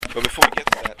But before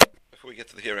we get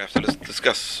to the hereafter,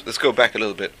 let's go back a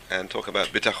little bit and talk about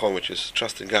bitachon, which is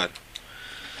trust in God.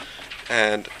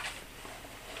 And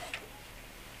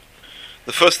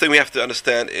the first thing we have to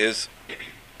understand is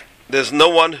there's no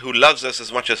one who loves us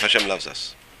as much as Hashem loves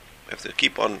us. We have to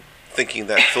keep on thinking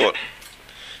that thought.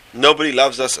 Nobody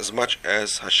loves us as much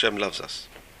as Hashem loves us.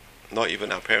 Not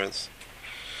even our parents.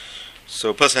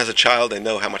 So a person has a child, they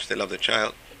know how much they love their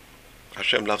child.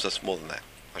 Hashem loves us more than that.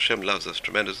 Hashem loves us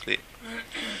tremendously.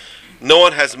 No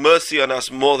one has mercy on us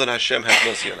more than Hashem has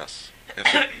mercy on us.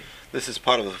 This is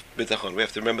part of the bitachon. We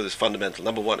have to remember this fundamental.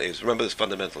 Number one is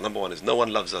no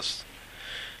one loves us.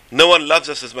 No one loves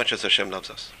us as much as Hashem loves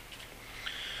us.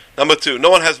 Number two, no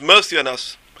one has mercy on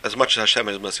us as much as Hashem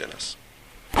has mercy on us.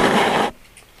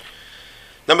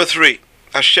 Number three,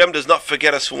 Hashem does not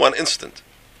forget us for one instant.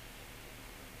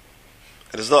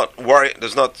 It does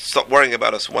not stop worrying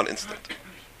about us for one instant.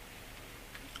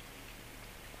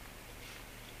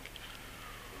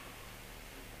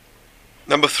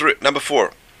 Number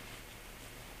four,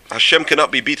 Hashem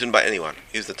cannot be beaten by anyone.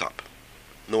 He's the top.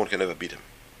 No one can ever beat him.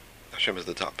 Hashem is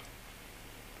the top.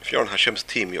 If you're on Hashem's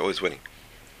team, you're always winning.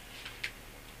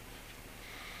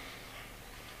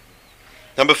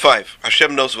 Number five,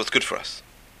 Hashem knows what's good for us.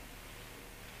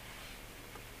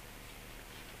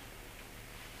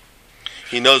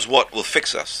 He knows what will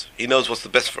fix us. He knows what's the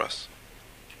best for us.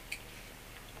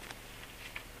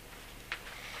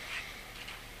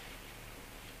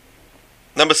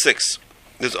 Number six,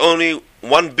 there's only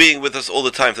one being with us all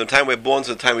the time, from the time we're born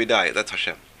to the time we die. That's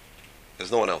Hashem.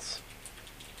 There's no one else.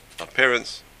 Not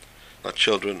parents, not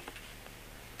children,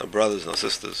 not brothers, not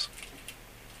sisters,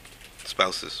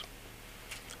 spouses.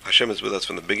 Hashem is with us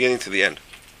from the beginning to the end.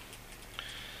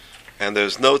 And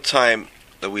there's no time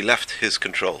that we left His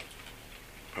control.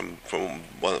 From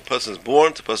when a person is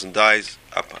born to a person dies,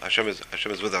 up, Hashem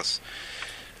is with us.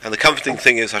 And the comforting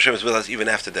thing is Hashem is with us even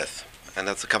after death. And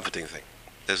that's the comforting thing.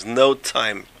 There's no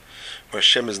time where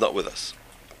Hashem is not with us.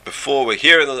 Before we're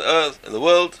here in the earth, in the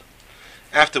world,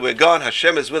 after we're gone,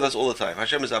 Hashem is with us all the time.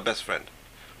 Hashem is our best friend.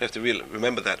 We have to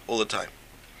remember that all the time.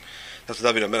 That's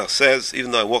what David HaMelech says,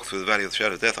 even though I walk through the valley of the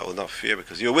shadow of death, I will not fear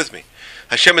because you're with me.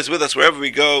 Hashem is with us wherever we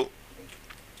go.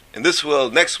 In this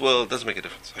world, next world, doesn't make a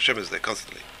difference. Hashem is there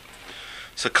constantly.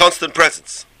 So constant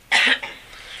presence.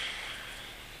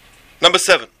 Number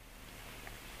seven.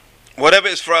 Whatever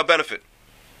is for our benefit,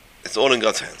 it's all in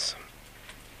God's hands.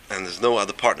 And there's no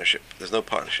other partnership. There's no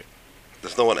partnership.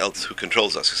 There's no one else who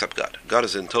controls us except God. God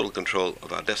is in total control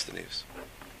of our destinies.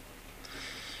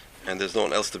 And there's no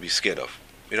one else to be scared of.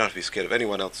 You don't have to be scared of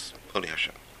anyone else, only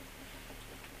Hashem.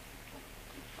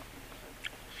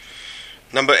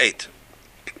 Number eight.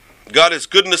 God is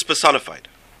goodness personified.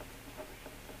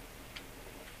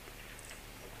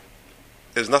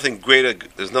 There's nothing greater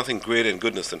in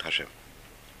goodness than Hashem.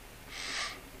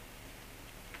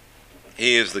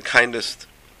 He is the kindest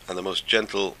and the most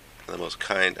gentle and the most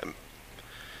kind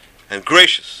and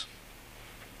gracious.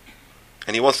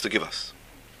 And He wants to give us.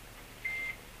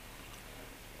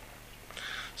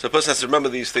 So a person has to remember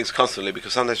these things constantly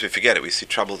because sometimes we forget it. We see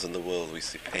troubles in the world, we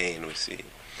see pain, we see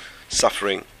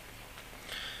suffering.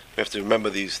 We have to remember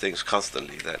these things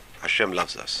constantly, that Hashem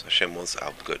loves us. Hashem wants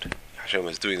our good. Hashem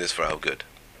is doing this for our good.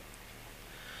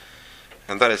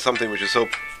 And that is something which is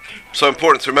so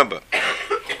important to remember.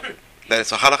 That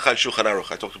it's a halakha and shulchan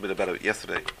aruch. I talked a bit about it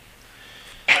yesterday.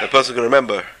 A person can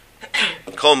remember,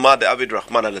 Kol ma de avid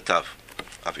rachmana letav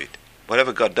avid.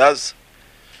 Whatever God does,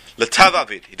 letav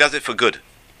avid. He does it for good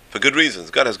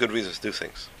reasons. God has good reasons to do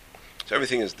things. So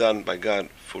everything is done by God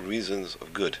for reasons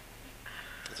of good.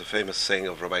 It's a famous saying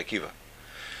of Rabbi Akiva.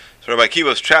 So Rabbi Akiva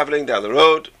was traveling down the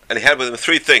road, and he had with him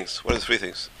three things. What are the three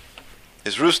things?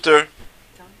 His rooster,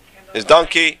 his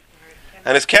donkey,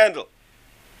 and his candle.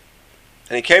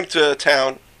 And he came to a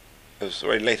town. It was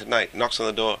already late at night. Knocks on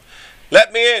the door.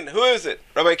 Let me in. Who is it?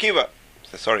 Rabbi Akiva. He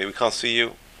said, sorry, we can't see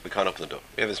you. We can't open the door.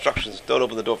 We have instructions. Don't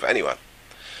open the door for anyone.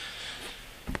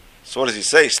 So what does he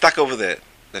say? He's stuck over there.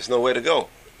 There's nowhere to go.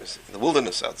 It's in the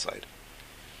wilderness outside.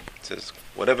 He says,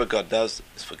 whatever God does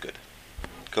is for good.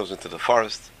 He goes into the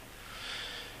forest.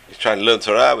 He's trying to learn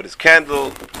Torah with his candle.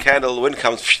 The wind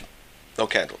comes, no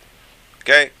candle.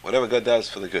 Okay? Whatever God does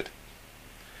for the good.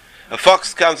 A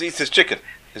fox comes, eats his chicken,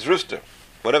 his rooster.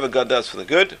 Whatever God does for the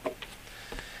good.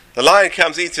 The lion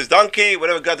comes, eats his donkey.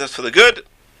 Whatever God does for the good.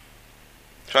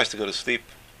 Tries to go to sleep.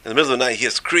 In the middle of the night, he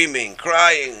hears screaming,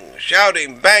 crying,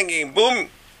 shouting, banging, boom.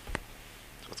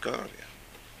 What's going on here?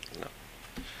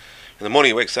 In the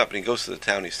morning he wakes up and he goes to the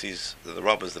town. He sees that the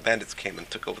robbers, the bandits came and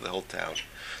took over the whole town.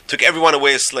 Took everyone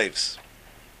away as slaves.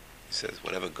 He says,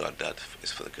 whatever God does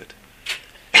is for the good.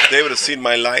 If they would have seen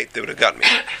my light, they would have got me.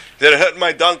 If they'd have hurt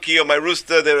my donkey or my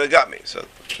rooster, they would have got me. So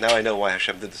now I know why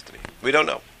Hashem did this to me. We don't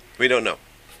know. We don't know.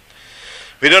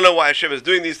 We don't know why Hashem is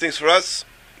doing these things for us,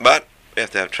 but we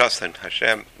have to have trust in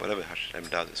Hashem. Whatever Hashem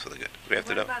does is for the good. We have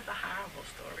to know. What about the horrible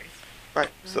stories? Right.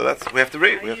 So that's we have to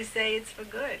read. How do you say it's for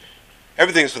good?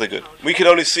 Everything is for the good. We can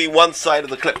only see one side of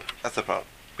the clip. That's the problem.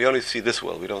 We only see this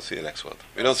world. We don't see the next world.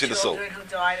 We don't see the soul. Children who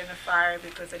died in a fire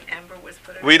because an ember was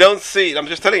put in. We don't see. I'm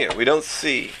just telling you. We don't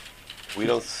see. We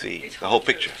don't see the whole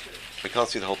picture. We can't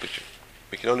see the whole picture.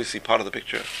 We can only see part of the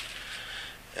picture,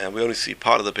 and we only see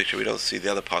part of the picture. We don't see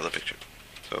the other part of the picture.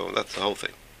 So that's the whole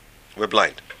thing. We're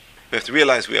blind. We have to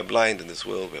realize we are blind in this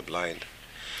world. We're blind.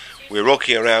 We're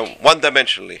walking around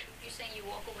one-dimensionally. You're saying you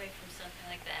walk away from something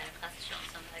like that,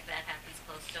 something like that happens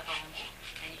close to home,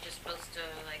 and you're just supposed to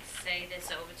like say this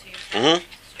over to yourself,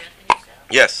 to strengthen yourself?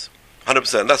 Yes,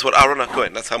 100%. That's what Aaron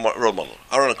HaKohen, that's our role model.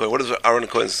 Aaron HaKohen, what is Aaron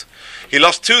HaKohen's? He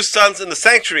lost 2 sons in the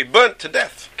sanctuary, burnt to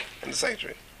death in the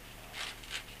sanctuary.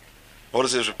 What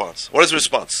is his response? What is his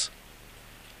response?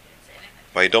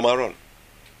 Vayidom Aaron.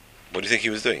 What do you think he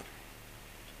was doing?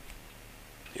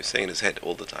 He was saying in his head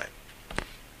all the time,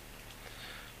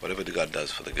 whatever the God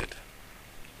does for the good.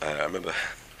 I remember,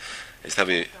 I used to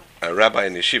have a rabbi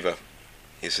in yeshiva.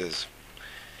 He says,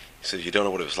 you don't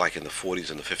know what it was like in the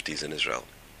 40s and the 50s in Israel,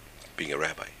 being a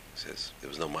rabbi. He says, there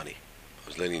was no money. I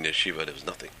was learning in yeshiva, there was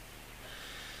nothing.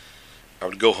 I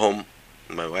would go home,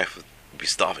 and my wife would be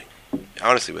starving.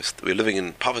 Honestly, we're living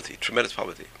in poverty, tremendous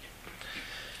poverty.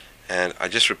 And I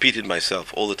just repeated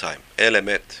myself all the time, El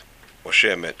Emet, Moshe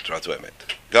Emet, Torah Emet.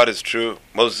 God is true,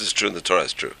 Moses is true, and the Torah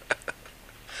is true.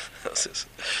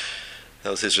 That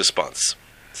was his response.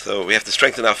 So we have to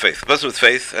strengthen our faith. The person with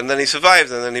faith, and then he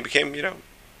survived, and then he became,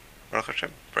 Baruch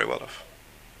Hashem, very well off.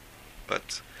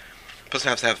 But the person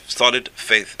has to have solid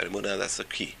faith and emunah. That's the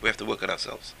key. We have to work on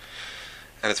ourselves.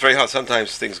 And it's very hard.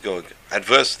 Sometimes things go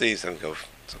adversities and go.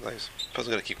 Sometimes the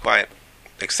person's got to keep quiet,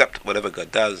 accept whatever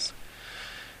God does.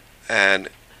 And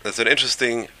there's an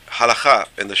interesting halacha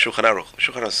in the Shulchan Aruch. The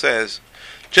Shulchan Aruch says,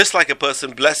 just like a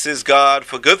person blesses God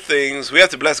for good things, we have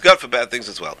to bless God for bad things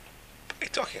as well. What are you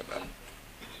talking about?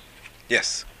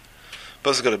 Yes. A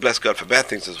person's got to bless God for bad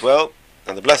things as well.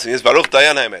 And the blessing is Baruch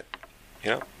Dayan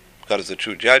HaEmet. God is the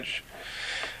true judge.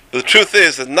 But the truth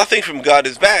is that nothing from God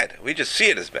is bad. We just see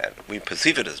it as bad. We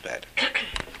perceive it as bad.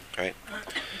 Right?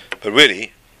 But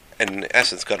really, in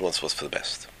essence, God wants what's for the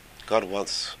best. God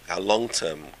wants our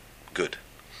long-term good.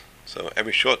 So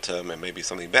every short term, it may be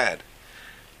something bad.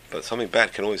 But something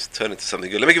bad can always turn into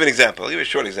something good. Let me give you an example. I'll give you a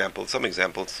short example. Some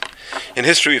examples. In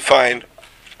history, we find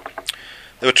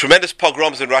there were tremendous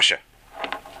pogroms in Russia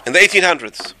in the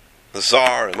 1800s. The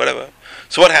Tsar and whatever.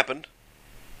 So what happened?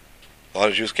 A lot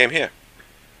of Jews came here.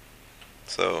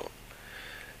 So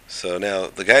now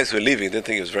the guys who were leaving didn't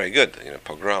think it was very good.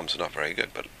 Pogroms are not very good,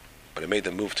 but it made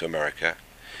them move to America.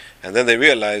 And then they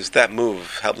realized that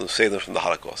move helped them save them from the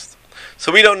Holocaust.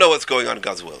 So we don't know what's going on in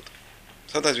God's world.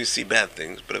 Sometimes we see bad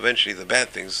things, but eventually the bad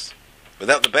things,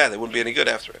 without the bad, there wouldn't be any good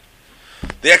after it.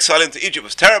 The exile into Egypt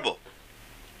was terrible.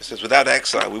 It says without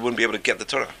exile, we wouldn't be able to get the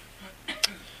Torah.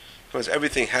 Because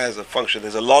everything has a function.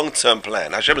 There's a long-term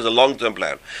plan. Hashem is a long-term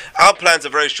plan. Our plans are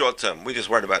very short-term. We just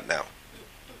worried about now.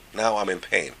 Now I'm in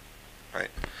pain, right?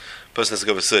 Person has to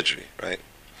go for surgery, right?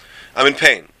 I'm in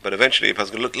pain, but eventually a person's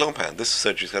going to look long plan. This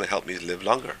surgery is going to help me live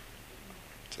longer.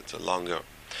 So it's a longer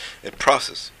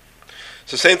process.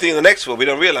 So same thing in the next world. We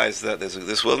don't realize that there's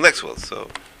this world, next world. So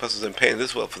a person's in pain in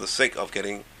this world for the sake of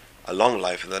getting a long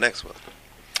life in the next world.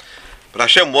 But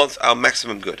Hashem wants our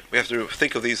maximum good. We have to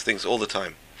think of these things all the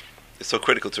time. It's so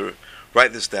critical to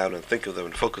write this down and think of them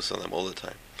and focus on them all the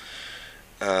time.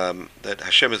 That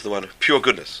Hashem is the one of pure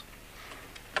goodness.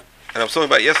 And I was talking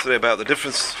about yesterday about the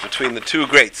difference between the two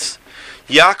greats,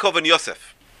 Yaakov and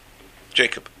Yosef,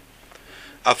 Jacob.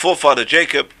 Our forefather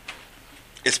Jacob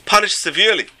is punished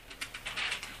severely.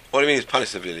 What do you mean he's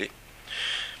punished severely?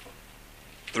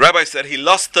 The rabbi said he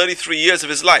lost 33 years of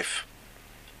his life.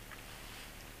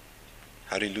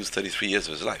 How did he lose 33 years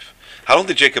of his life? How long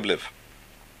did Jacob live?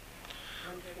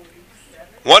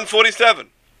 147.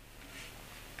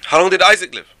 How long did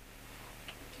Isaac live?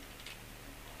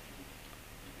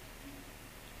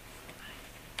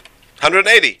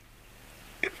 180.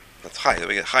 That's high.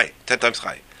 We get high. 10 times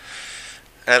high.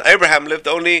 And Abraham lived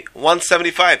only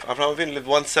 175. Abraham Avinu lived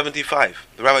 175.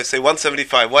 The rabbis say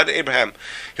 175. Why did Abraham?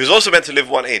 He was also meant to live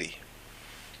 180.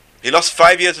 He lost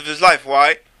 5 years of his life.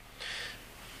 Why?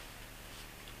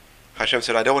 Hashem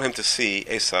said, I don't want him to see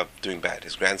Esau doing bad.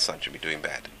 His grandson should be doing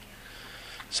bad.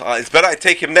 So it's better I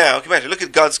take him now. Imagine, look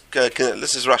at God's,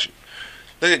 this is Russian.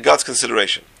 Look at God's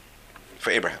consideration for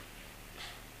Abraham.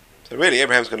 So really,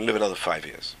 Abraham's going to live another 5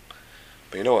 years.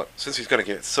 But you know what? Since he's going to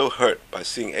get so hurt by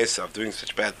seeing Esav doing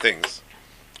such bad things,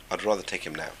 I'd rather take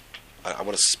him now. I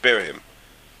want to spare him.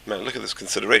 Man, look at this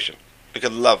consideration. Look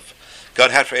at the love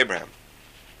God had for Abraham.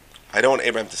 I don't want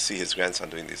Abraham to see his grandson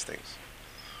doing these things.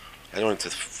 I don't want him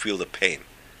to feel the pain.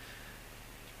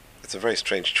 It's a very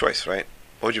strange choice, right?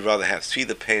 What would you rather have? See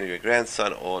the pain of your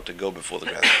grandson or to go before the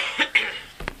grandson?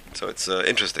 So it's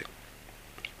interesting.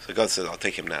 So God said, I'll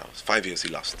take him now. It's 5 years he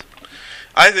lost.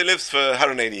 Isaac lives for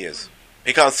 180 years.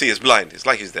 He can't see, he's blind. It's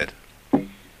like he's dead. So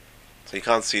he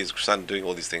can't see his son doing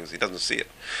all these things. He doesn't see it.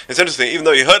 It's interesting, even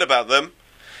though you heard about them,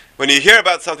 when you hear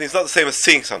about something, it's not the same as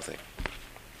seeing something.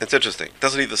 It's interesting. It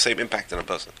doesn't leave the same impact on a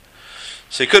person.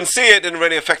 So he couldn't see it, didn't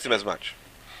really affect him as much.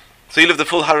 So he lived the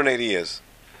full 180 years.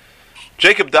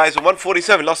 Jacob dies at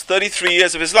 147, lost 33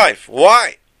 years of his life.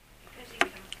 Why? Because he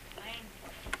complained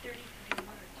 33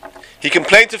 words. He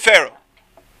complained to Pharaoh.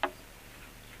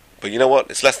 But you know what?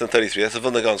 It's less than 33. That's the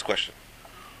Vilna Gaon's question.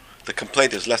 The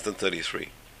complaint is less than 33.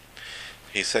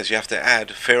 He says you have to add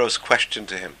Pharaoh's question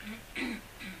to him.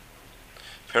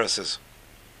 Pharaoh says,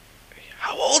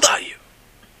 how old are you?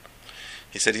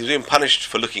 He said he's being punished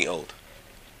for looking old.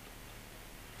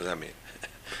 What does that mean?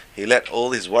 He let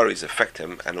all his worries affect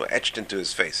him and were etched into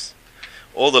his face.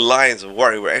 All the lines of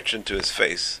worry were etched into his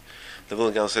face. The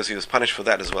Vilna Gaon says he was punished for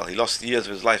that as well. He lost years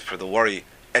of his life for the worry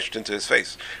etched into his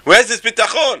face. Where's his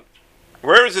bitachon?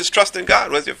 Where is his trust in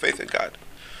God? Where's your faith in God?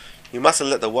 You mustn't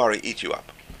let the worry eat you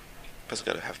up. A person's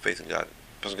got to have faith in God.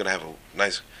 A person's got to have a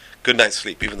nice, good night's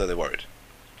sleep, even though they're worried.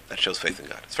 That shows faith in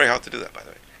God. It's very hard to do that, by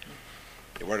the way.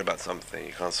 You're worried about something,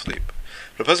 you can't sleep.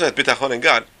 But a person who has bitachon in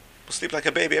God will sleep like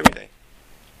a baby every day.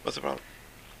 What's the problem?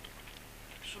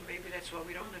 So maybe that's why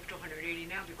we don't live to 180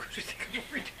 now, because we think I'm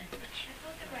every day. I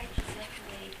thought the righteous, after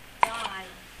they die,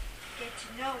 get to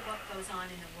know what goes on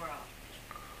in the world.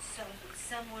 So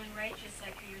someone righteous,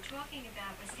 like who you're talking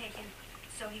about, was taken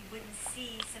so he wouldn't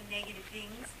see some negative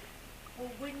things. Well,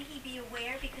 wouldn't he be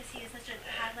aware because he is such a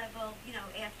high level,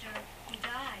 after he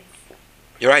dies?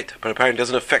 You're right, but apparently it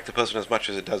doesn't affect the person as much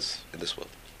as it does in this world.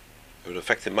 It would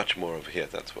affect him much more over here.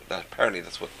 Apparently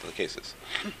that's what the case is.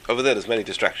 Over there's many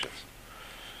distractions.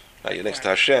 You're next to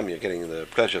Hashem, you're getting the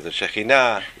pleasure of the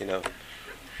Shekhinah,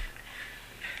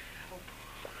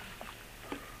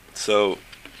 So,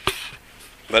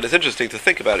 but it's interesting to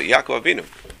think about it. Yaakov Avinu,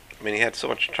 he had so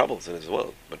much troubles in his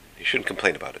world, but he shouldn't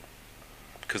complain about it.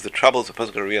 Because the troubles, the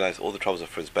person's going to realize all the troubles are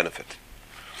for his benefit.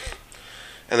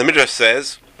 And the Midrash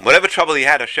says, whatever trouble he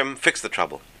had, Hashem fixed the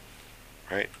trouble.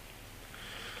 Right?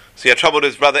 So he had trouble with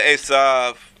his brother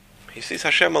Esav. He sees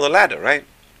Hashem on the ladder, right?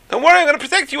 Don't worry, I'm going to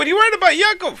protect you. What are you worried about,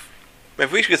 Yaakov?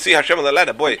 If we could see Hashem on the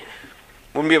ladder, boy,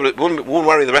 wouldn't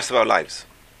worry the rest of our lives.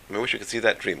 I wish we could see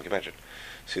that dream. Can you imagine?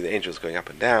 See the angels going up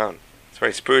and down. It's a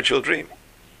very spiritual dream.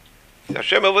 See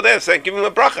Hashem over there saying, give him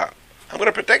a bracha. I'm going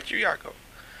to protect you, Yaakov.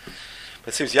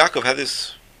 But it seems Yaakov had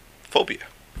this phobia.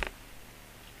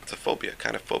 It's a phobia,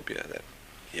 kind of phobia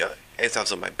that,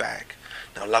 Esav's on my back.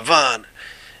 Now Lavan.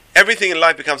 Everything in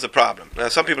life becomes a problem. Now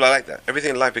some people are like that.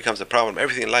 Everything in life becomes a problem.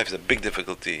 Everything in life is a big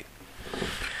difficulty.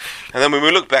 And then when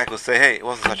we look back, we'll say, hey, it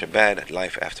wasn't such a bad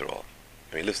life after all.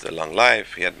 He lived a long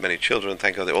life. He had many children.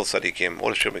 Thank God they all tzaddikim. All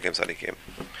his children became tzaddikim.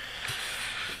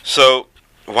 So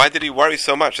why did he worry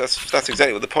so much? That's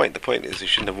exactly what the point. The point is he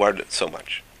shouldn't have worried so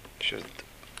much. He shouldn't.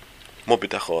 More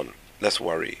bitachon, less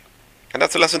worry. And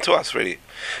that's a lesson to us, really.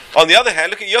 On the other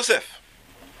hand, look at Yosef.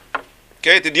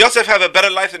 Okay, did Yosef have a better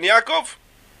life than Yaakov?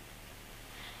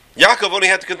 Yaakov only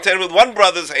had to contend with one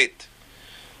brother's hate.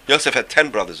 Yosef had 10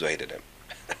 brothers who hated him.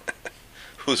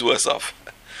 Who's worse off?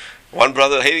 One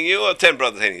brother hating you or 10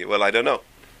 brothers hating you? Well, I don't know.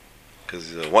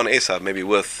 Because one Esav may be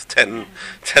worth 10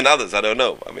 others. I don't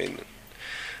know.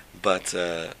 But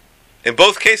in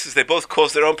both cases, they both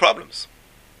caused their own problems.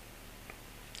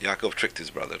 Yaakov tricked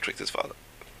his brother, tricked his father.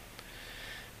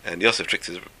 And Yosef tricked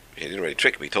he didn't really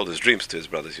trick him, he told his dreams to his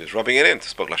brothers. He was rubbing it in,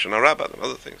 spoke Lashon Hara about them,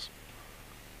 other things.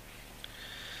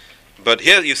 But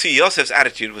here you see Yosef's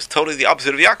attitude was totally the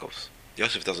opposite of Yaakov's.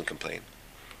 Yosef doesn't complain.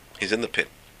 He's in the pit.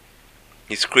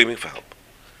 He's screaming for help.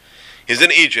 He's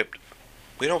in Egypt.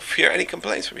 We don't hear any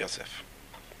complaints from Yosef.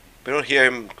 We don't hear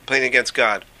him complaining against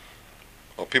God.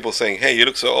 Or people saying, hey, you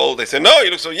look so old. They say, no,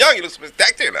 you look so young, you look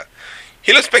spectacular.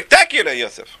 He looks spectacular,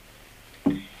 Yosef.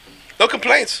 No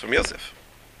complaints from Yosef.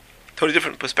 Totally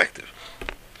different perspective.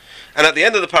 And at the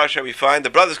end of the parasha we find the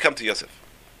brothers come to Yosef.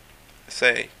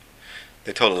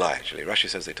 They told a lie, actually. Rashi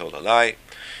says they told a lie.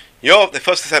 They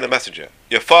first sent a messenger.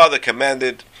 Your father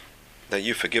commanded that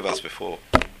you forgive us before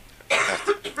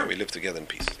we live together in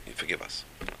peace. You forgive us.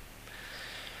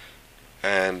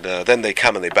 And then they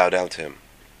come and they bow down to him.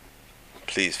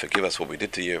 Please forgive us what we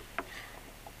did to you.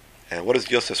 And what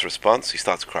is Yosef's response? He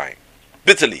starts crying.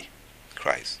 Bitterly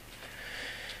cries.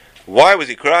 Why was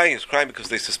he crying? He was crying because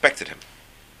they suspected him.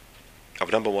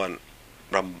 Of number one,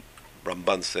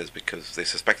 Ramban says because they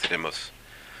suspected him of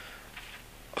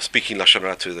speaking Lashon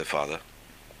Hara to their father,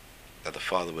 that the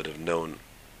father would have known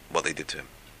what they did to him.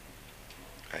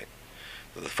 Right?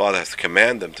 That the father has to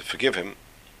command them to forgive him,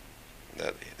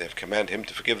 that they have commanded him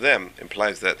to forgive them,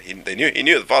 implies that he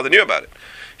knew, the father knew about it.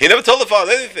 He never told the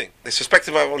father anything. They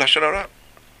suspected him of Lashon Hara.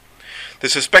 They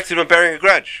suspected him of bearing a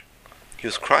grudge. He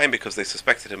was crying because they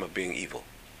suspected him of being evil.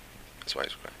 That's why he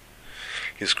was crying.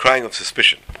 He was crying of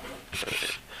suspicion.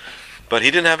 But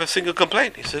he didn't have a single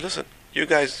complaint. He said, listen, you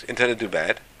guys intended to do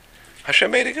bad.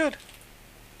 Hashem made it good.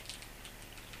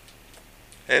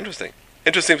 Interesting.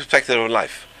 Interesting perspective on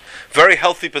life. Very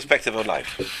healthy perspective on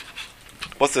life.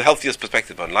 What's the healthiest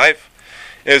perspective on life?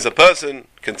 Is a person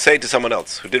can say to someone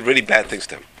else who did really bad things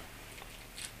to him,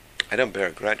 I don't bear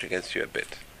a grudge against you a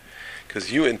bit.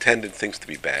 Because you intended things to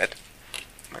be bad.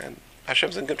 Man,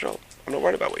 Hashem's in control. I'm not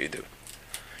worried about what you do.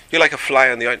 You're like a fly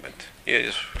on the ointment. You're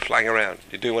just flying around.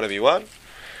 You're doing whatever you want.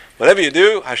 Whatever you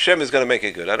do, Hashem is going to make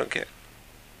it good. I don't care.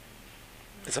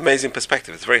 It's an amazing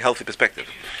perspective. It's a very healthy perspective.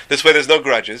 This way there's no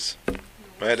grudges.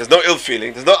 Right? There's no ill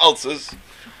feeling. There's no ulcers.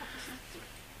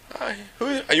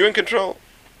 Are you in control?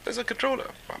 There's a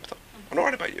controller. I'm not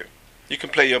worried about you. You can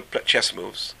play your chess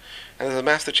moves. And there's a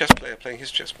master chess player playing his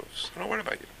chess moves. I'm not worried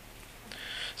about you.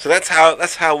 So that's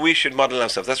how we should model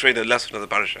ourselves. That's really the lesson of the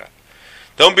parasha.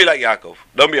 Don't be like Yaakov.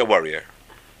 Don't be a warrior.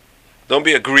 Don't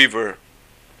be a griever.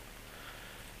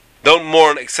 Don't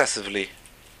mourn excessively.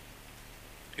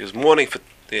 He was mourning for,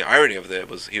 the irony of that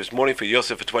was, he was mourning for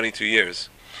Yosef for 22 years.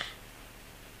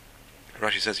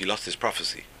 Rashi says he lost his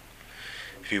prophecy.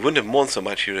 If he wouldn't have mourned so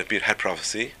much, he would have had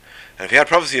prophecy. And if he had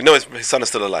prophecy, he'd know his son is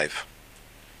still alive.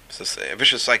 It's a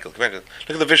vicious cycle. Look at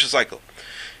the vicious cycle.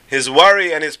 His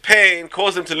worry and his pain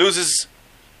caused him to lose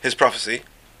his prophecy.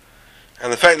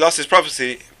 And the fact he lost his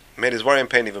prophecy made his worry and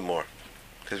pain even more.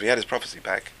 Because if he had his prophecy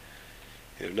back,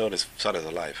 he'd have known his son is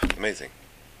alive. Amazing.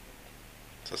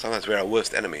 So sometimes we're our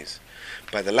worst enemies.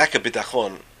 By the lack of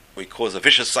bitachon, we cause a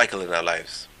vicious cycle in our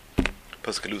lives. A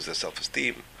person can lose their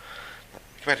self-esteem.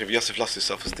 Imagine if Yosef lost his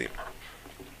self-esteem.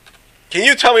 Can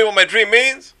you tell me what my dream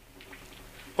means?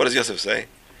 What does Yosef say?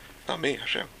 Not me,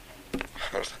 Hashem.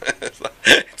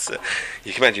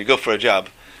 You can imagine, you go for a job,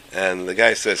 and the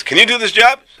guy says, can you do this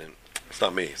job? It's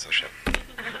not me, it's Hashem.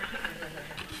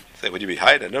 Say, would you be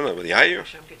hired? I don't know, would he hire you?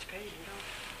 Hashem gets paid,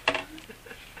 you know.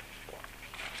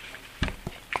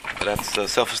 But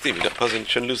that's self-esteem. The person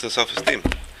shouldn't lose their self-esteem.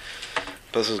 The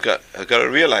person's got to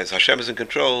realize Hashem is in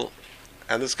control,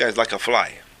 and this guy's like a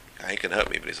fly. He can hurt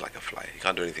me, but he's like a fly. He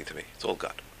can't do anything to me. It's all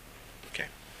God. Okay.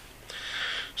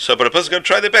 So, but a person's going to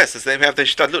try their best. They have the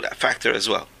shtadlut factor as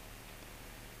well.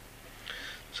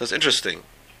 So it's interesting.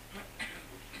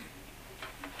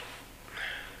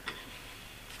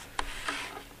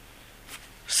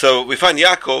 So we find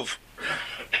Yaakov,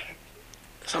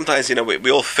 sometimes,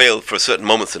 we all fail for certain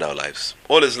moments in our lives.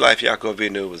 All his life, Yaakov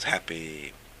Avinu was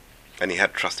happy, and he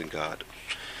had trust in God.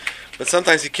 But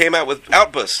sometimes he came out with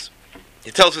outbursts.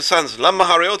 He tells his sons, Lama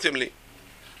hareotim li.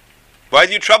 Why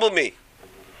do you trouble me?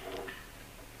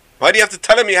 Why do you have to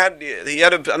tell him he had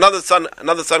another son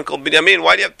called Binyamin?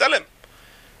 Why do you have to tell him?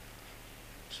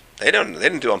 They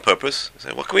didn't do it on purpose. They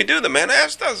say, what can we do? The man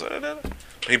asked us. But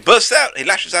he bursts out. He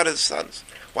lashes out at his sons.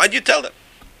 Why did you tell them?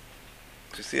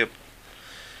 You see,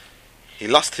 he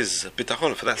lost his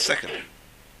bitachon for that second.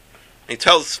 He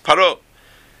tells Paro,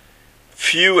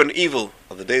 few and evil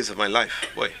are the days of my life.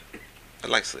 Boy,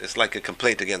 it's like a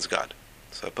complaint against God.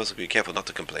 So a person be careful not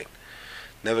to complain.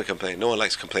 Never complain. No one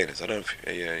likes complainers. I don't know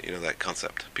if you know that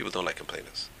concept. People don't like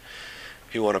complainers.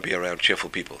 People want to be around cheerful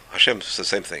people. Hashem's the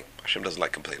same thing. Hashem doesn't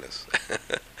like complainers.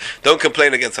 Don't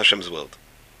complain against Hashem's world.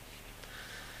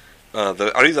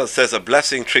 The Arizal says a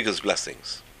blessing triggers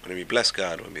blessings. When we bless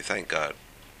God, when we thank God,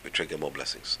 we trigger more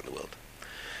blessings in the world.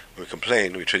 When we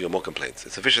complain, we trigger more complaints.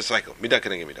 It's a vicious cycle. Midah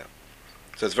keneged midah.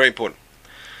 So it's very important.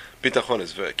 Bitachon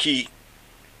is very key.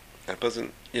 And a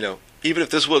person, even if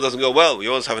this world doesn't go well, we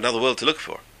always have another world to look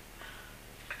for.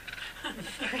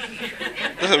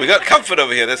 Listen, we got comfort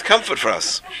over here. There's comfort for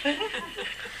us.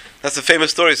 That's a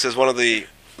famous story. It says one of the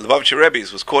Lubavitcher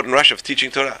Rebbes was caught in Russia for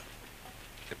teaching Torah.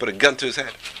 They put a gun to his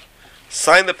head.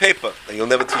 Sign the paper, and you'll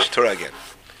never teach Torah again.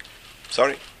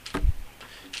 Sorry.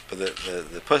 But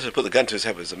the person who put the gun to his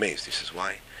head was amazed. He says,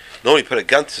 why? Normally you put a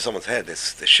gun to someone's head, they're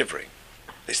shivering.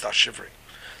 They start shivering.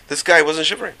 This guy wasn't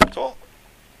shivering at all.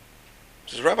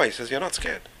 He says, Rabbi, he says, you're not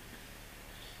scared.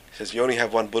 He says, you only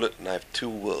have one bullet and I have two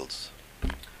worlds.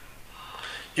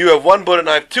 You have one bullet and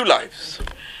I have two lives.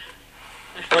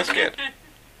 Why am I scared?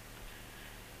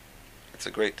 It's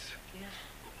a great... Yeah.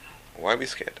 Why are we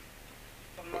scared?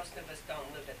 But most of us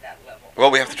don't live at that level.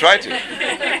 Well, we have to try to.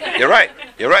 You're right.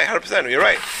 You're right, 100%. You're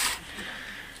right.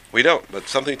 We don't, but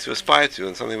something to aspire to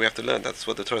and something we have to learn. That's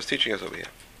what the Torah is teaching us over here.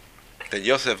 That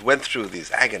Yosef went through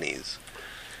these agonies.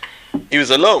 He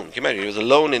was alone. Can you imagine? He was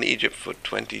alone in Egypt for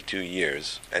 22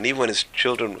 years. And even when his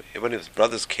children, when his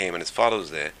brothers came and his father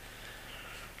was there,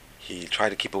 he tried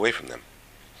to keep away from them.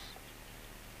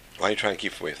 Why are you trying to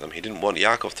keep away from them? He didn't want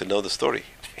Yaakov to know the story.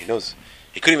 He knows.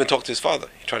 He couldn't even talk to his father.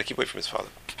 He tried to keep away from his father.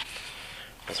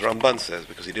 As Ramban says,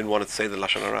 because he didn't want to say the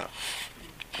Lashon Hara.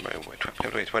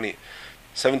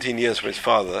 17 years from his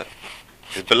father,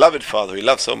 his beloved father, who he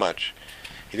loved so much,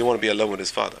 he didn't want to be alone with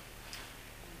his father.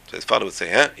 So his father would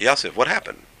say, Yosef, what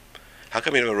happened? How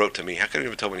come you never wrote to me? How come you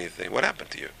never told me anything? What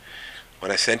happened to you?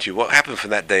 When I sent you, what happened from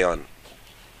that day on?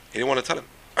 He didn't want to tell him.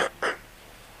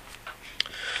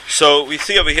 So we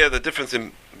see over here the difference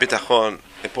in bitachon,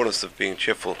 importance of being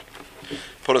cheerful,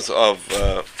 importance of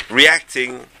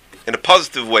reacting in a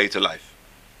positive way to life.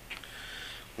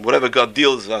 Whatever God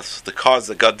deals with us, the cards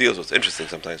that God deals with, it's interesting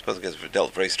sometimes. A person gets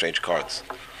dealt very strange cards.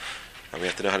 And we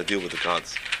have to know how to deal with the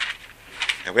cards.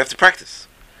 And we have to practice.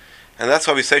 And that's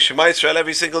why we say Shema Yisrael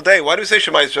every single day. Why do we say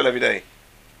Shema Yisrael every day?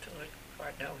 To let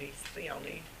God know He's the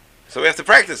only. So we have to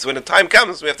practice. When the time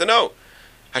comes, we have to know.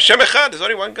 Hashem Echad, there's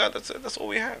only one God. That's it. That's all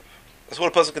we have. That's what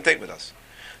a person can take with us.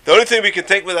 The only thing we can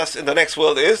take with us in the next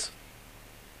world is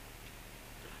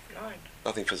God.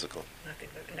 nothing physical. Nothing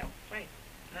but, no, right.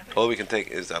 Nothing. All we can take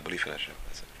is our belief in Hashem.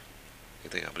 That's it. We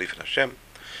can take our belief in Hashem.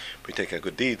 We take our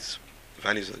good deeds, the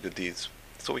values of the good deeds.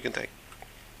 That's all we can take.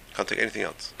 Can't take anything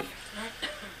else.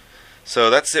 So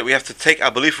that's it. We have to take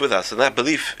our belief with us, and that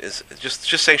belief is just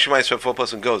saying Shema Yisrael before a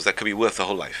person goes. That could be worth the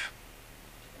whole life.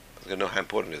 You're going to know how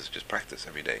important it is. Just practice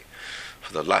every day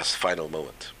for the last final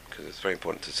moment, because it's very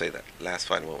important to say that last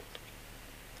final moment,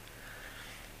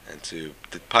 and to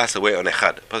pass away on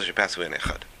Echad. A person should pass away on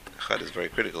Echad. Echad is very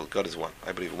critical. God is one.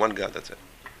 I believe in one God. That's it,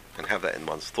 and have that in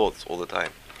one's thoughts all the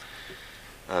time.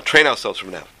 Train ourselves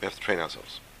from now. We have to train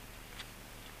ourselves.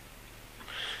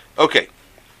 Okay.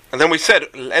 And then we said,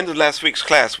 at the end of last week's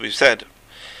class, we said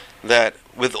that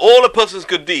with all a person's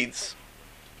good deeds,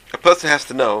 a person has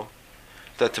to know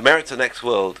that to merit the next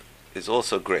world is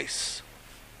also grace.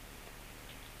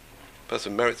 A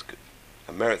person merits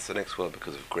the next world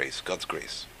because of grace, God's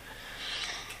grace.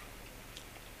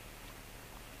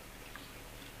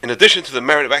 In addition to the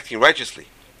merit of acting righteously,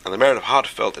 and the merit of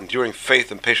heartfelt, enduring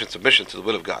faith and patient submission to the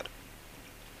will of God,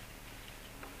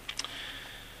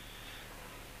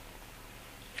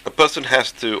 a person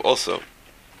has to also,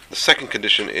 the second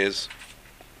condition is,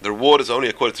 the reward is only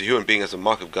according to human being as a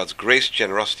mark of God's grace,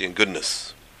 generosity, and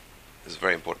goodness. This is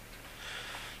very important.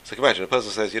 So imagine, a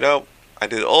person says, I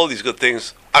did all these good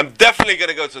things, I'm definitely going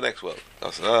to go to the next world.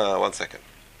 I said, 1 second.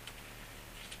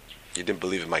 You didn't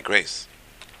believe in my grace.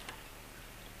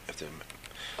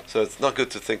 So it's not good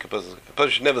to think a person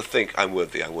should never think, I'm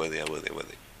worthy. A person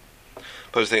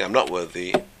should think, I'm not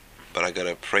worthy, but I got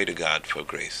to pray to God for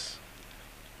grace.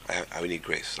 I need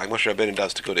grace, like Moshe Rabbeinu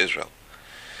does to go to Israel.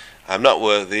 I'm not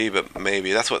worthy, but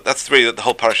maybe that's really the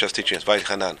whole parasha is teaching us.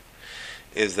 Vayichanan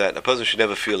is that a person should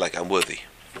never feel like I'm worthy,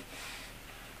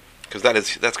 because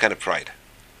that's kind of pride.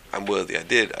 I'm worthy. I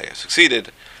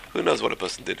succeeded. Who knows what a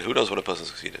person did? Who knows what a person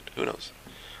succeeded? Who knows?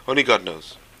 Only God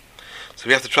knows. So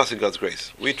we have to trust in God's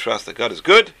grace. We trust that God is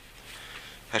good.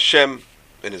 Hashem,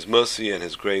 in His mercy and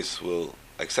His grace, will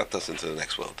accept us into the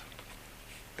next world.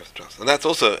 We have to trust, and that's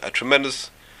also a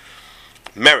tremendous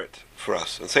merit for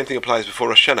us. And the same thing applies before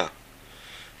Rosh Hashanah. It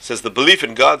says the belief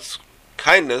in God's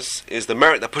kindness is the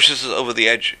merit that pushes us over the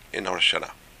edge in Rosh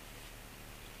Hashanah.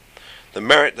 The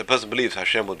merit the person believes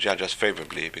Hashem will judge us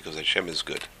favorably because Hashem is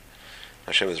good.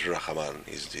 Hashem is Rachaman.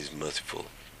 He's merciful.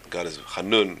 God is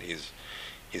Hanun.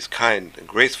 He's kind and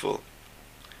graceful.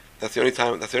 That's the only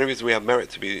reason we have merit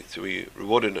to be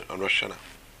rewarded on Rosh Hashanah.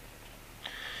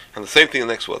 And the same thing in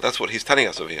the next world. That's what he's telling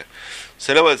us over here.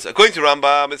 So in other words, according to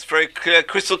Rambam, it's very clear,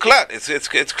 crystal clear.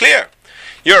 It's clear.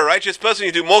 You're a righteous person,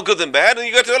 you do more good than bad, and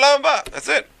you go to Olam Haba. That's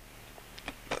it.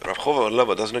 But Rav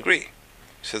Chova doesn't agree. He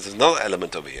says there's another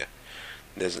element over here.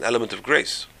 There's an element of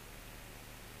grace.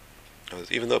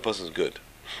 Even though a person is good,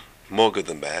 more good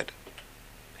than bad,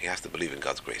 he has to believe in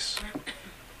God's grace.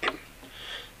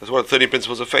 That's one of the 13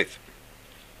 principles of faith.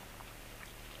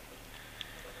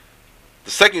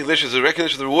 The second condition is the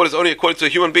recognition of the reward is only according to a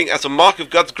human being as a mark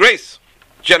of God's grace,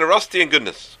 generosity, and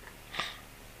goodness.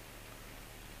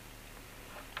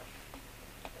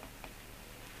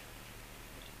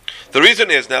 The reason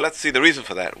is, now let's see the reason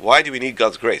for that. Why do we need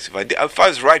God's grace? If I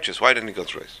was righteous, why do I need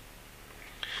God's grace?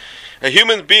 a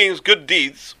human being's good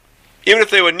deeds, even if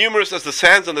they were numerous as the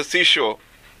sands on the seashore,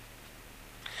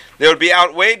 they would be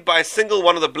outweighed by a single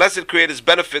one of the blessed Creator's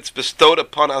benefits bestowed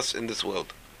upon us in this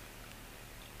world.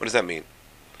 What does that mean?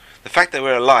 The fact that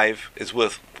we're alive is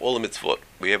worth all the mitzvot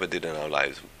we ever did in our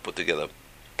lives, put together,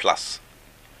 plus.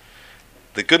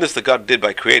 The goodness that God did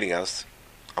by creating us,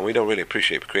 and we don't really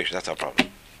appreciate creation, that's our problem.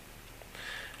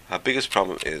 Our biggest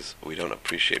problem is we don't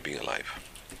appreciate being alive.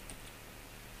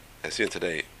 I see it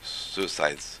today,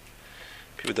 suicides.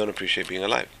 People don't appreciate being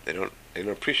alive. They don't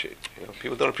appreciate,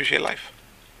 people don't appreciate life.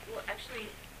 Well, actually,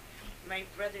 my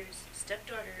brother's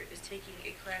stepdaughter is taking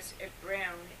a class at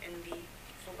Brown, and the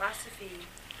philosophy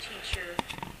teacher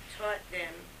taught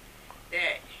them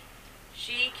that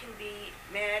she can be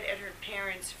mad at her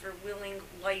parents for willing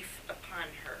life upon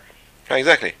her. Right,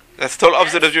 exactly. That's the total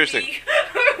opposite of Jewish thing.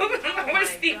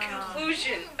 Was the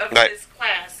conclusion of Right. this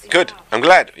class. Good. I'm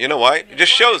glad. You know why? It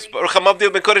just shows. We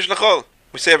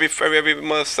say every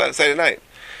Saturday night.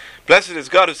 Blessed is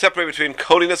God who separates between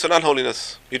holiness and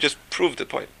unholiness. You just proved the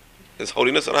point. There's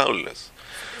holiness and unholiness.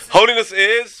 Holiness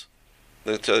is,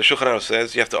 the Shulchan Aruch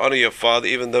says, you have to honor your father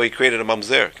even though he created a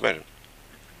mamzer. Can you imagine?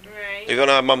 Right. You're going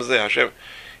to have mamzer, Hashem.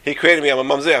 He created me, I'm a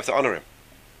mamzer, I have to honor him.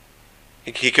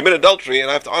 He committed adultery and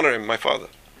I have to honor him, my father.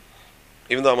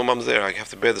 Even though I'm a mamzer, I have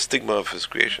to bear the stigma of his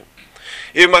creation.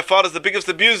 Even my father's the biggest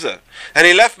abuser, and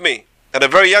he left me at a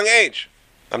very young age.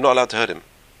 I'm not allowed to hurt him.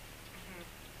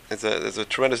 There's a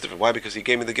tremendous difference. Why? Because he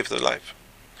gave me the gift of life.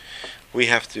 We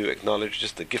have to acknowledge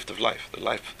just the gift of life. The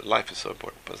life is so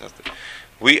important.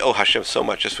 We owe Hashem so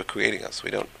much just for creating us.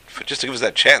 Just to give us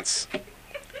that chance.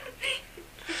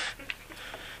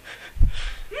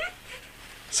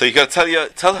 So you got to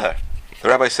tell her. The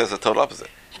rabbi says the total opposite.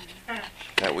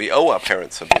 That we owe our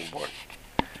parents for being born.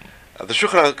 The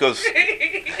Shulchan Aruch goes.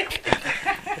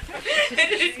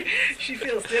 She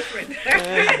feels different.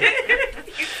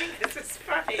 You think this is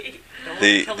funny? Tell her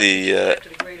she's after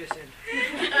the greatest sin.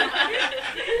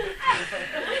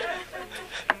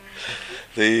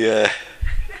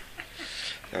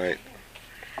 All right,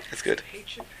 that's good.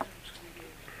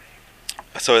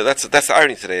 So that's the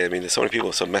irony today. I mean, there's so many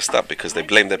people so messed up because they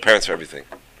blame their parents for everything.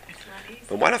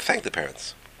 But why not thank the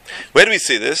parents? Where do we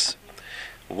see this?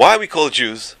 Why are we called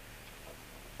Jews?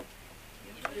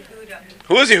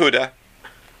 Who is Yehuda?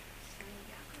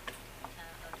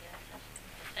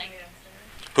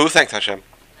 Who thanked Hashem?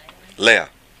 Leah.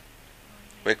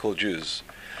 We're called Jews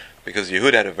because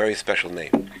Yehuda had a very special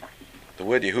name. The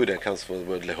word Yehuda comes from the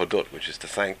word lehodot, which is to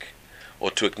thank or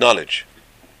to acknowledge,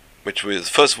 which was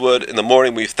the first word in the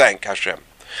morning we thank Hashem.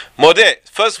 Modeh,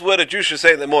 first word a Jew should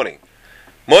say in the morning.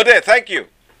 Modeh, thank you.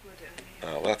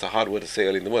 Well, that's a hard word to say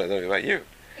early in the morning. I don't know about you.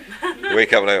 You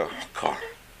wake up and I go, oh, God.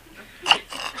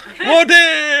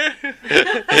 Modeh!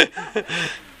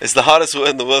 It's the hardest word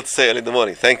in the world to say early in the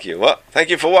morning. Thank you. What?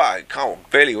 Thank you for what? I can't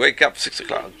barely wake up 6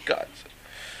 o'clock. Oh, God.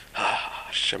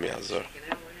 Hashem Yazor.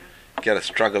 Gotta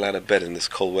struggle out of bed in this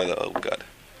cold weather. Oh, God.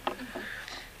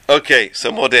 Okay,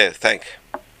 so Modeh, thank.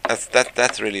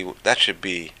 That should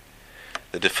be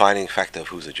the defining factor of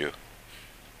who's a Jew.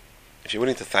 If you're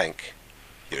willing to thank,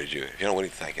 you're a Jew. If you're not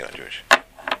willing to thank, you're not Jewish.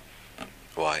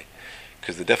 Why?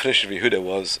 Because the definition of Yehuda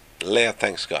was Leah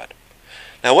thanks God.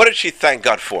 Now, what did she thank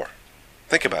God for?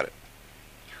 Think about it.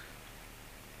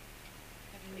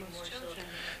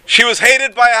 She was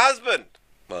hated by her husband.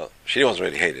 Well, she wasn't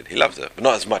really hated. He loved her, but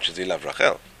not as much as he loved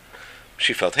Rachel.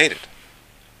 She felt hated,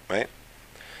 right?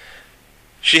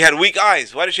 She had weak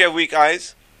eyes. Why did she have weak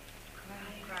eyes?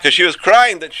 Because she was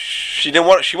crying that she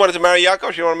wanted to marry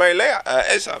Yaakov. She wanted to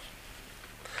marry Esau.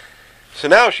 So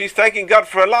now she's thanking God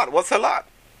for a lot. What's a lot?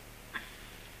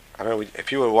 I don't know.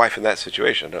 If you were a wife in that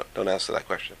situation, don't answer that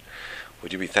question.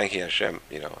 Would you be thanking Hashem?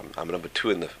 I'm number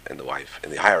 2 in the wife in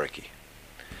the hierarchy.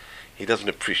 He doesn't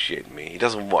appreciate me. He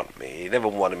doesn't want me. He never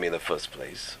wanted me in the first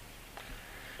place.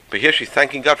 But here she's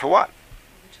thanking God for what?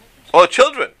 Oh,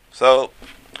 children. So,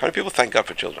 how many people thank God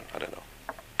for children? I don't know.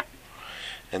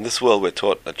 In this world, we're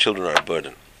taught that children are a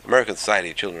burden. American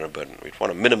society, children are a burden. We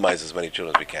want to minimize as many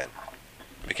children as we can.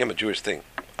 It became a Jewish thing.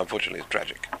 Unfortunately, it's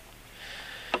tragic.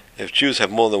 If Jews have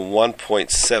more than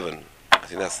 1.7, I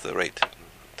think that's the rate,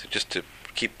 to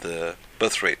keep the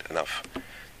birth rate enough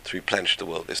to replenish the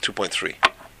world, it's 2.3.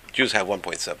 Jews have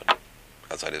 1.7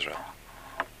 outside Israel.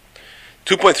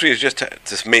 2.3 is just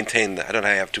to maintain I don't know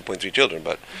how you have 2.3 children,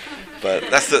 but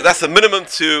that's the minimum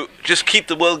to just keep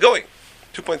the world going.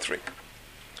 2.3.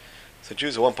 So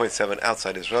Jews are 1.7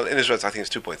 outside Israel. In Israel, I think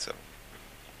it's 2.7.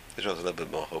 Israel has a little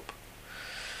bit more hope.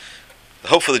 The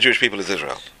hope for the Jewish people is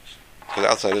Israel, because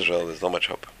outside Israel, there's not much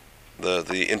hope.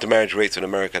 The intermarriage rates in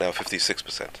America are now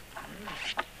 56%.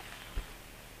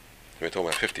 We're talking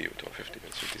about 50. We're talking about 50.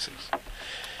 It's 56.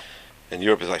 In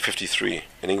Europe, it's like 53.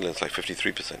 In England, it's like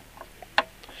 53%.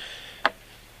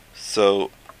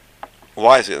 So,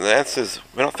 why is it? And the answer is,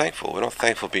 we're not thankful. We're not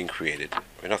thankful being created.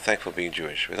 We're not thankful being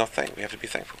Jewish. We have to be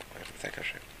thankful. We have to thank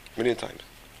Hashem. A million times.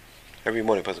 Every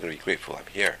morning, a person's going to be grateful. I'm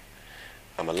here.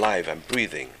 I'm alive. I'm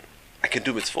breathing. I can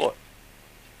do mitzvot.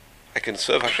 I can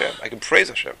serve Hashem. I can praise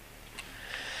Hashem.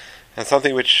 And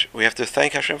something which we have to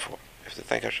thank Hashem for. We have to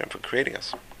thank Hashem for creating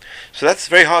us. So that's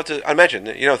very hard to imagine.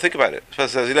 Think about it. The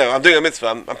person says, I'm doing a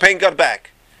mitzvah. I'm paying God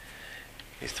back.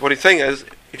 What he's saying is,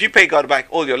 if you pay God back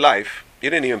all your life, you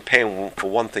didn't even pay him for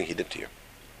one thing he did to you.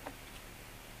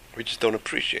 We just don't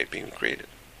appreciate being created.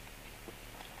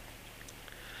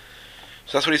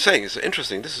 So that's what he's saying. It's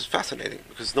interesting. This is fascinating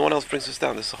because no one else brings this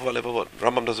down. This is Chova Levavot.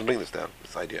 Rambam doesn't bring this down.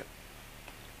 This idea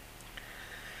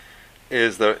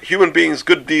is that human beings'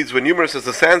 good deeds were numerous as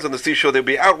the sands on the seashore. They would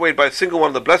be outweighed by a single one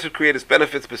of the blessed Creator's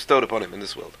benefits bestowed upon him in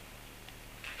this world.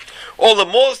 All the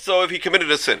more so if he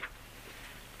committed a sin.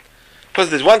 Because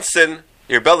there's one sin,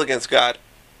 you rebelled against God.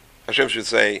 Hashem should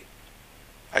say,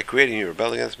 I created you, you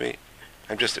rebelled against me.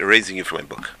 I'm just erasing you from my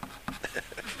book.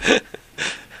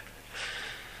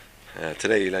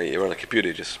 Today, you're on a computer,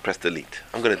 you just press delete.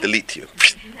 I'm going to delete you.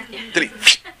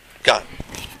 Delete. Gone.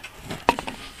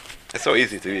 It's so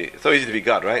easy to be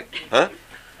God, right? Huh?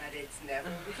 But it's never.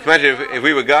 Imagine if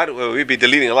we were God, well, we'd be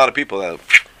deleting a lot of people.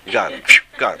 Gone.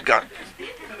 Gone.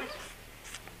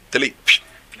 Delete.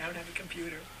 I don't have a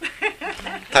computer.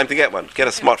 Time to get one. Get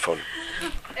a smartphone.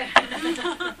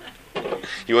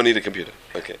 You won't need a computer.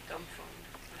 Okay. Dumb phone.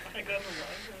 I go to the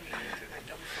library to my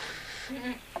dumb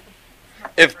phone.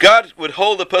 If God would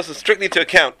hold a person strictly to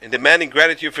account in demanding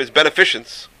gratitude for his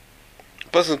beneficence, a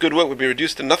person's good work would be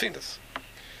reduced to nothingness.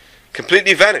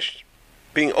 Completely vanished,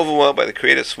 being overwhelmed by the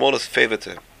Creator's smallest favor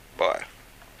to him. Boy.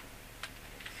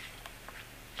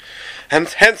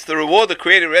 Hence, the reward the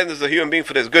Creator renders a human being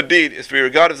for this good deed is to be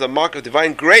regarded as a mark of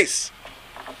divine grace.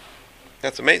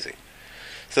 That's amazing.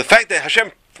 So the fact that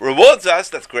Hashem rewards us,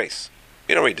 that's grace.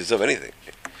 We don't really deserve anything.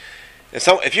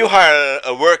 If you hire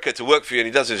a worker to work for you and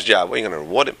he does his job, what are you going to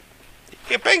reward him?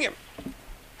 You're paying him.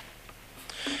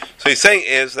 So he's saying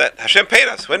is that Hashem paid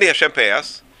us. When did Hashem pay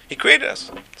us? He created us.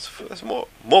 That's more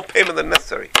payment than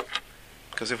necessary.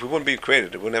 Because if we wouldn't be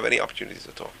created, we wouldn't have any opportunities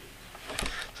at all.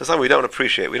 So something we don't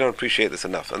appreciate. We don't appreciate this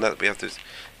enough. And that we have to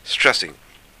stressing.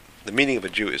 The meaning of a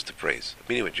Jew is to praise.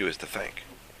 The meaning of a Jew is to thank.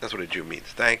 That's what a Jew means.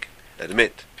 Thank,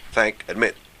 admit. Thank,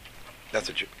 admit. That's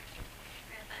a Jew.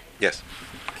 Yes.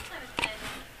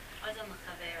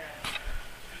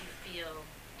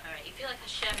 You feel like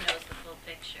Hashem knows the full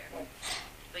picture,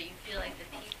 but you feel like the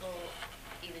people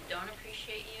either don't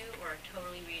appreciate you or are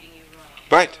totally reading you wrong.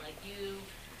 Right. So like you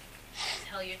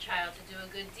tell your child to do a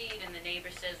good deed and the neighbor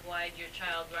says, why did your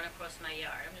child run across my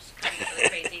yard? I'm just coming up with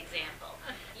a crazy example.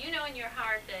 You know in your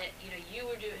heart that you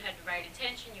had the right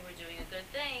intention, you were doing a good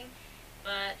thing,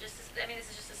 but this is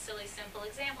just a silly, simple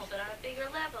example, but on a bigger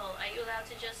level, are you allowed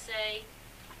to just say,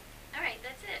 all right,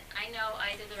 that's it. I know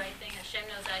I did the right thing. Hashem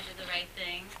knows I did the right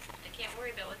thing. I can't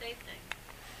worry about what they think.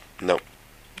 No.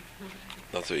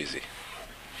 Not so easy.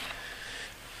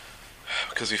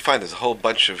 Because we find there's a whole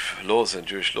bunch of laws in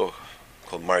Jewish law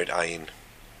called Marit Ayin,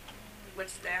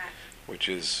 What's that? which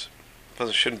is a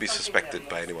person shouldn't be suspected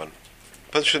by anyone.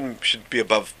 A person should be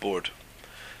above board.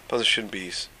 A person shouldn't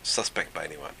be suspect by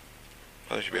anyone. A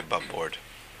person should be above board.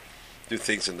 Do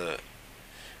things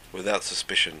without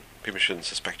suspicion. People shouldn't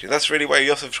suspect you. That's really why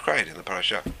Yosef cried in the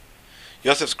parasha.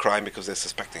 Yosef's crying because they're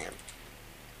suspecting him.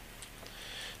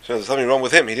 So there's something wrong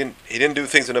with him. He didn't do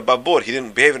things in above board. He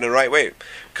didn't behave in the right way.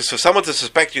 Because for someone to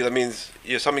suspect you, that means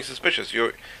you're something suspicious.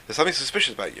 There's something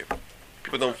suspicious about you.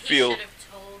 People don't feel. He should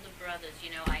have told the brothers,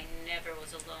 I never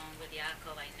was alone with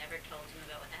Yaakov. I never told him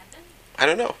about what happened. I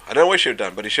don't know what he should have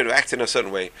done, but he should have acted in a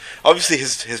certain way. Obviously,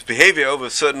 his behavior over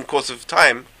a certain course of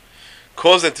time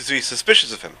caused them to be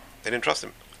suspicious of him. They didn't trust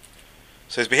him.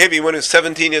 So his behavior when he was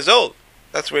 17 years old.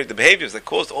 That's really the behaviors that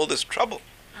caused all this trouble.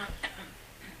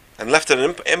 And left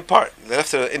an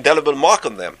indelible mark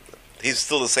on them. He's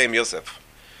still the same Yosef,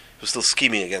 who's still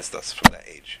scheming against us from that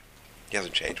age. He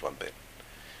hasn't changed one bit.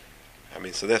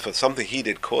 So therefore something he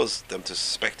did caused them to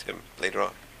suspect him later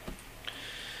on.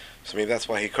 So maybe that's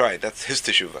why he cried. That's his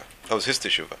teshuvah. That was his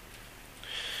teshuvah.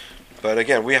 But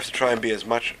again, we have to try and be as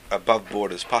much above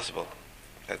board as possible.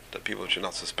 That people should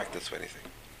not suspect us of anything.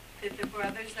 Did the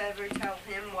brothers ever tell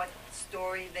him what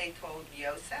story they told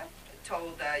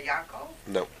Yaakov?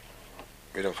 No,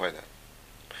 we don't find that.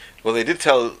 Well, they did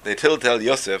tell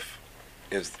Yosef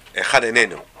is Echad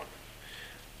Enenu.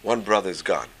 One brother is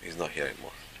gone. He's not here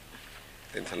anymore.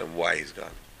 They didn't tell him why he's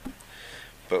gone.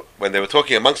 But when they were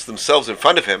talking amongst themselves in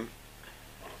front of him,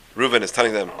 Reuven is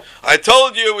telling them, I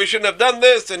told you we shouldn't have done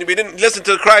this, and we didn't listen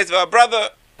to the cries of our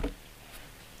brother.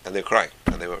 And they're crying,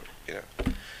 and they were,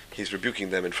 he's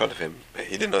rebuking them in front of him.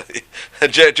 He didn't know.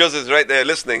 Joseph is right there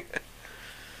listening.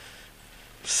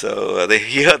 So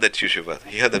he heard that teshuvah.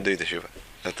 He heard them doing the teshuvah.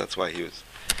 That's why he was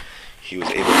able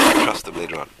to trust them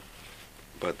later on.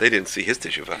 But they didn't see his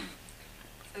teshuvah.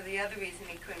 So the other reason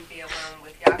he couldn't be alone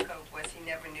with Yaakov was he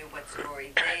never knew what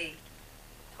story they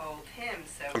told him.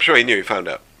 So I'm sure he knew. He found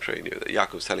out. I'm sure he knew that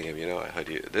Yaakov was telling him, I heard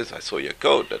you this. I saw your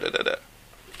code. Da da da da.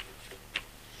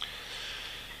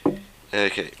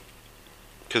 Okay,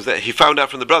 because he found out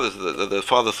from the brothers that the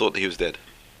father thought that he was dead.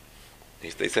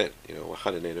 They said, and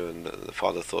the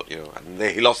father thought, and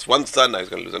he lost one son. Now he's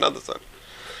going to lose another son.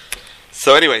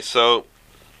 So anyway,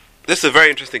 this is a very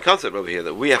interesting concept over here,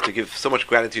 that we have to give so much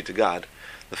gratitude to God.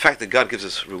 The fact that God gives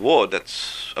us reward,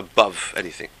 that's above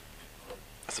anything.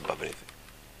 That's above anything.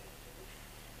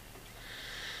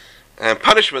 And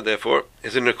punishment, therefore,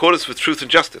 is in accordance with truth and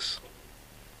justice.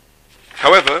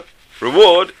 However,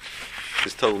 reward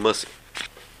is total mercy.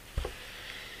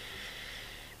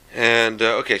 And,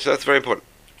 so that's very important.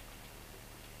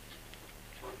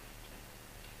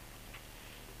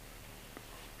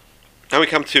 Now we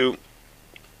come to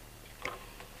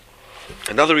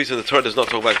another reason the Torah does not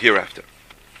talk about hereafter.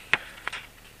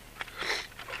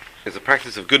 Is the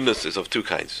practice of goodness is of two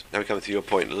kinds. Now we come to your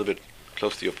point, a little bit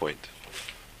close to your point.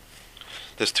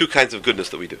 There's two kinds of goodness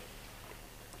that we do.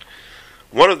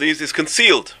 One of these is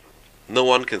concealed. No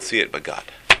one can see it but God.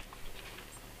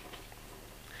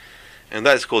 And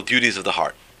that is called duties of the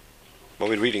heart. What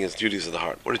we're reading is duties of the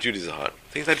heart. What are duties of the heart?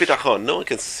 Things like bitachon. No one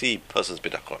can see a person's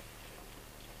bitachon.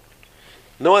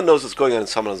 No one knows what's going on in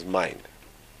someone's mind.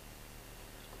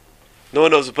 No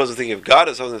one knows the person thinking of God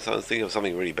or someone's thinking of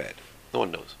something really bad. No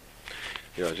one knows.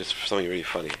 Just something really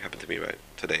funny happened to me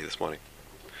this morning.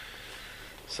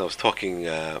 So I was talking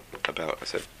about, I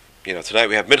said, tonight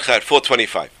we have mincha at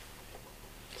 4:25.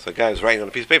 So a guy was writing on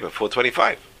a piece of paper,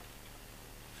 4:25.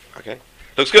 Okay?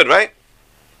 Looks good, right?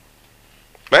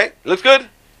 Right? Looks good?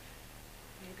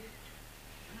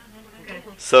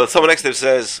 So someone next to him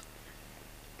says,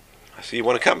 I see you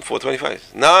want to come,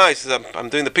 4:25. No, he says, I'm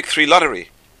doing the pick 3 lottery.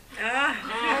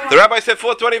 The rabbi said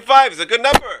 4:25 is a good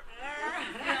number.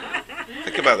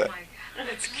 Think about that.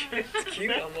 That's cute. It's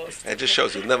cute almost. It just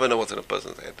shows you never know what's in a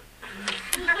person's head.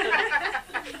 He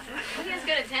has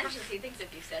good intentions. He thinks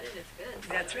if you said it, it's good.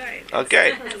 That's right.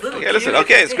 Okay. Listen.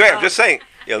 Okay, it's great. I'm just saying.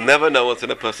 You'll never know what's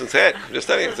in a person's head. I'm just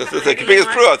telling you. This is keeping it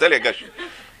true. I'll tell you, gosh.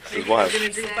 This is wild. He said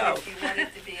if you want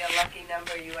it to be a lucky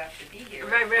number, you have to be here.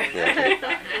 Right.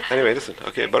 Yeah. Anyway, listen.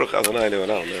 Okay, Baruch Adonai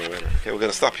Le'olam. Okay, we're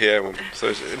going to stop here. So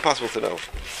it's impossible to know.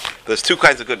 There's two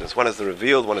kinds of goodness. One is the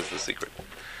revealed. One is the secret.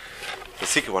 The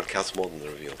secret one counts more than the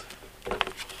revealed.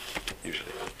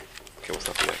 Usually. Okay, we'll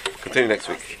stop here. Continue next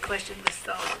week. Question was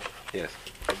solved. Yes.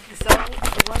 So,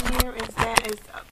 1 year